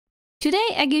Today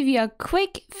I give you a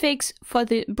quick fix for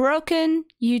the broken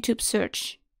YouTube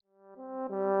search.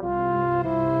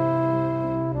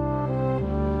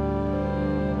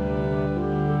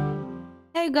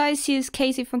 Hey guys, here's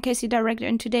Casey from CathyDirector,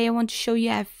 and today I want to show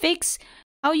you a fix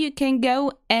how you can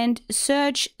go and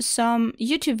search some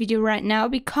YouTube video right now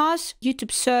because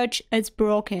YouTube search is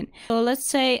broken. So let's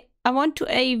say I want to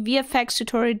a VFX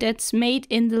tutorial that's made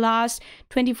in the last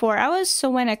 24 hours. So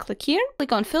when I click here,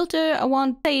 click on filter, I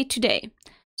want say today.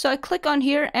 So I click on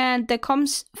here and there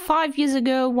comes 5 years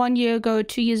ago, 1 year ago,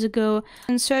 2 years ago,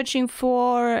 and searching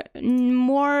for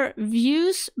more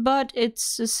views, but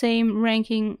it's the same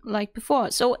ranking like before.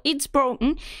 So it's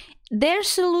broken. Their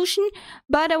solution,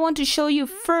 but I want to show you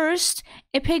first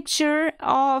a picture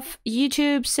of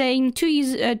YouTube saying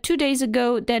 2 days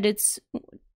ago that it's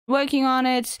working on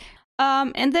it.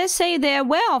 And they say they're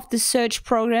aware of the search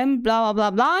program, blah, blah,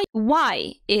 blah, blah.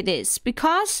 Why it is?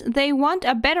 Because they want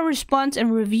a better response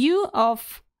and review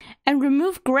of and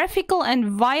remove graphical and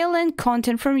violent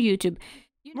content from YouTube.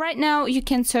 Right now, you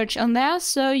can search on there.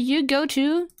 So you go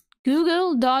to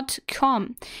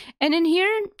google.com. And in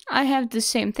here, I have the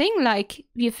same thing like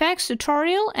VFX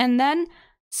tutorial and then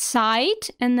site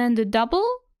and then the double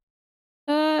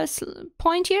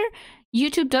point here,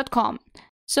 youtube.com.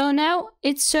 So now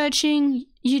it's searching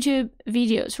YouTube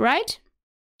videos, right?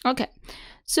 Okay,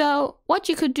 so what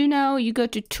you could do now, you go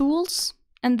to tools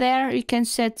and there you can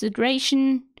set the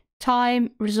duration,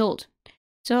 time, result.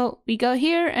 So we go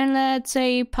here and let's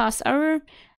say past hour,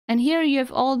 and here you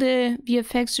have all the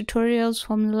VFX tutorials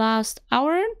from the last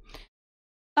hour.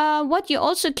 What you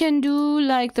also can do,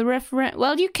 like the reference,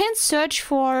 well, you can search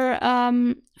for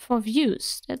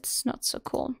views. That's not so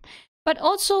cool. But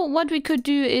also what we could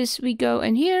do is we go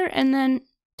in here and then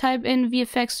type in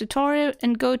VFX tutorial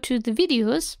and go to the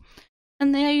videos.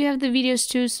 And there you have the videos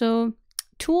too, so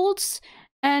tools.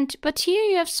 But here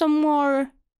you have some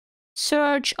more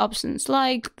search options,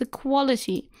 like the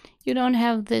quality. You don't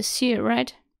have this here,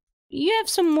 right? You have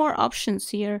some more options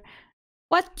here.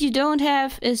 What you don't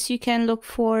have is you can look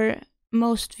for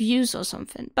most views or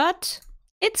something. But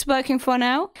it's working for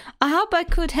now. I hope I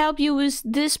could help you with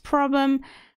this problem.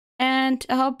 And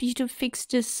I hope you to fix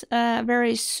this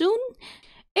very soon.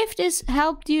 If this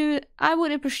helped you, I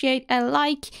would appreciate a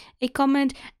like, a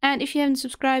comment, and if you haven't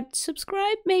subscribed,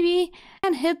 subscribe maybe,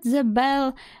 and hit the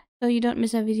bell so you don't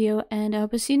miss a video, and I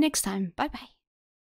hope to see you next time. Bye bye.